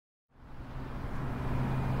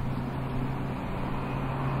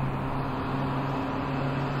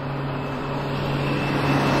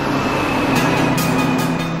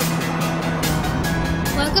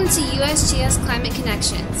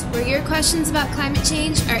Connections, where your questions about climate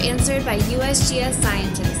change are answered by USGS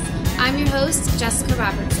scientists. I'm your host, Jessica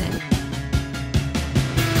Robertson.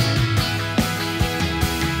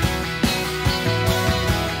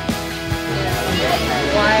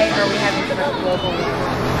 Why are we having so much global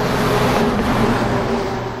warming?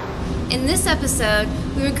 In this episode,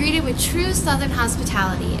 we were greeted with true Southern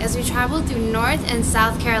hospitality as we traveled through North and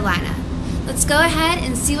South Carolina. Let's go ahead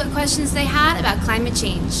and see what questions they had about climate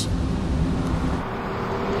change.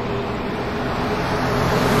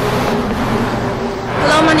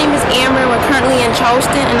 Hello, my name is Amber. We're currently in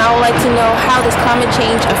Charleston, and I would like to know, how does climate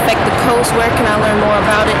change affect the coast? Where can I learn more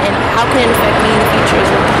about it, and how can it affect me in the future as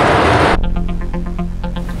well?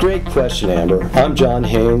 Great question, Amber. I'm John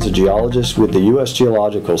Haynes, a geologist with the U.S.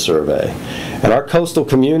 Geological Survey. And our coastal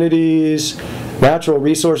communities, natural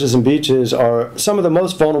resources, and beaches are some of the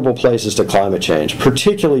most vulnerable places to climate change,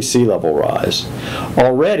 particularly sea level rise.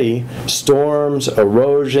 Already, storms,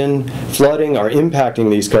 erosion, flooding are impacting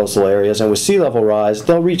these coastal areas, and with sea level rise,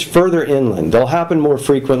 they'll reach further inland. They'll happen more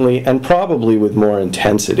frequently and probably with more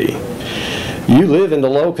intensity. You live in the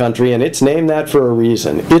low country, and it's named that for a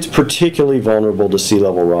reason. It's particularly vulnerable to sea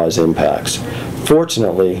level rise impacts.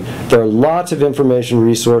 Fortunately, there are lots of information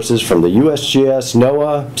resources from the USGS,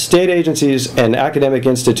 NOAA, state agencies, and academic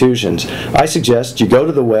institutions. I suggest you go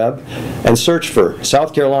to the web and search for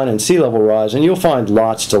South Carolina and sea level rise, and you'll find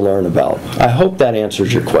lots to learn about. I hope that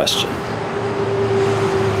answers your question.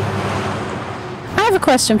 I have a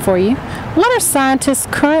question for you. What are scientists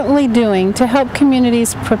currently doing to help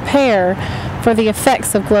communities prepare for the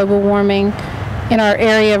effects of global warming in our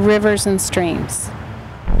area of rivers and streams?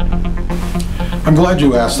 I'm glad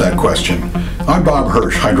you asked that question. I'm Bob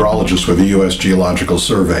Hirsch, hydrologist with the U.S. Geological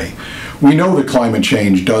Survey. We know that climate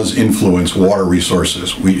change does influence water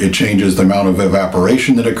resources. It changes the amount of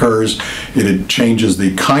evaporation that occurs. It changes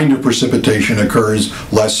the kind of precipitation occurs,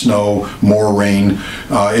 less snow, more rain.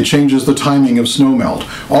 It changes the timing of snowmelt.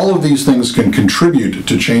 All of these things can contribute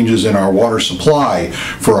to changes in our water supply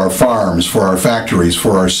for our farms, for our factories,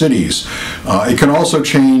 for our cities. It can also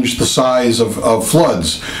change the size of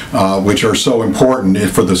floods, which are so important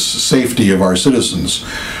for the safety of our citizens.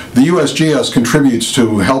 The USGS contributes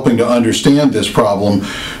to helping to understand this problem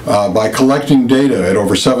by collecting data at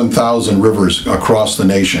over 7,000 rivers across the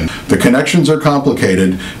nation. The connections are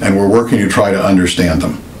complicated, and we're working to try to understand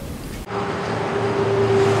them.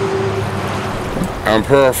 I'm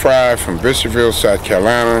Pearl Fry from Bishopville, South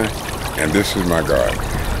Carolina, and this is my garden.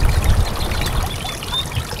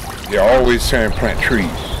 They're always saying plant trees.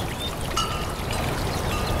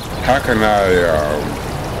 How can I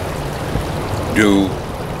do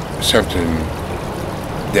something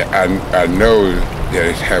that I know that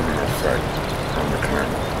it's having an effect on the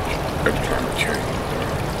climate change,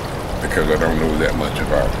 because I don't know that much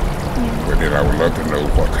about it. But then I would love to know,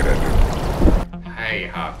 what could I do?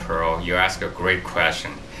 Hey, Pearl, you asked a great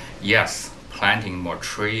question. Yes, planting more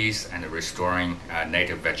trees and restoring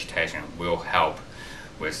native vegetation will help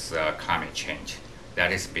with climate change.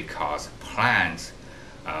 That is because plants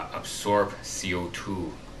absorb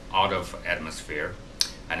CO2 out of atmosphere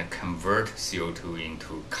and convert CO2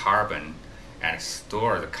 into carbon and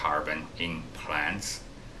store the carbon in plants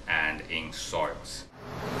and in soils.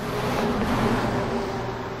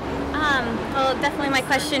 Well, definitely my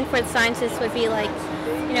question for the scientists would be like,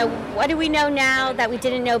 what do we know now that we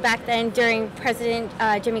didn't know back then during President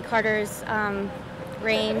Jimmy Carter's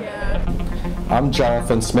reign? I'm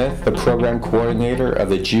Jonathan Smith, the Program Coordinator of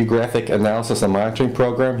the Geographic Analysis and Monitoring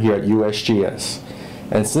Program here at USGS.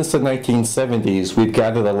 And since the 1970s, we've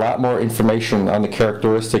gathered a lot more information on the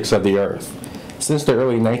characteristics of the Earth. Since the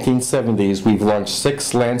early 1970s, we've launched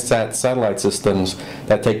 6 Landsat satellite systems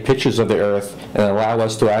that take pictures of the Earth and allow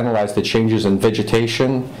us to analyze the changes in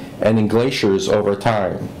vegetation and in glaciers over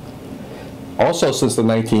time. Also, since the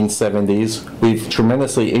 1970s, we've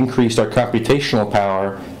tremendously increased our computational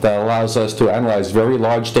power that allows us to analyze very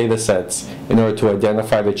large data sets in order to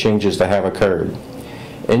identify the changes that have occurred.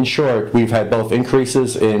 In short, we've had both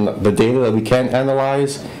increases in the data that we can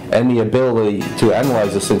analyze and the ability to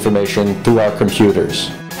analyze this information through our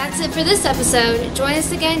computers. That's it for this episode. Join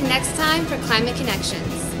us again next time for Climate Connections.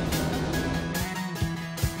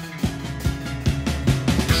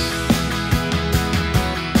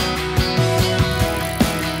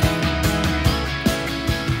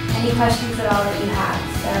 Any questions at all that you have?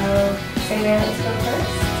 So, Sarah, let's go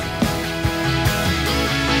first.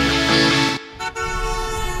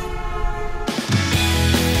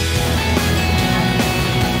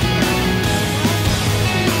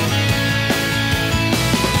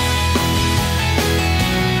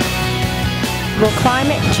 Will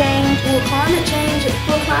climate change? Will climate change?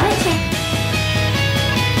 Will climate change?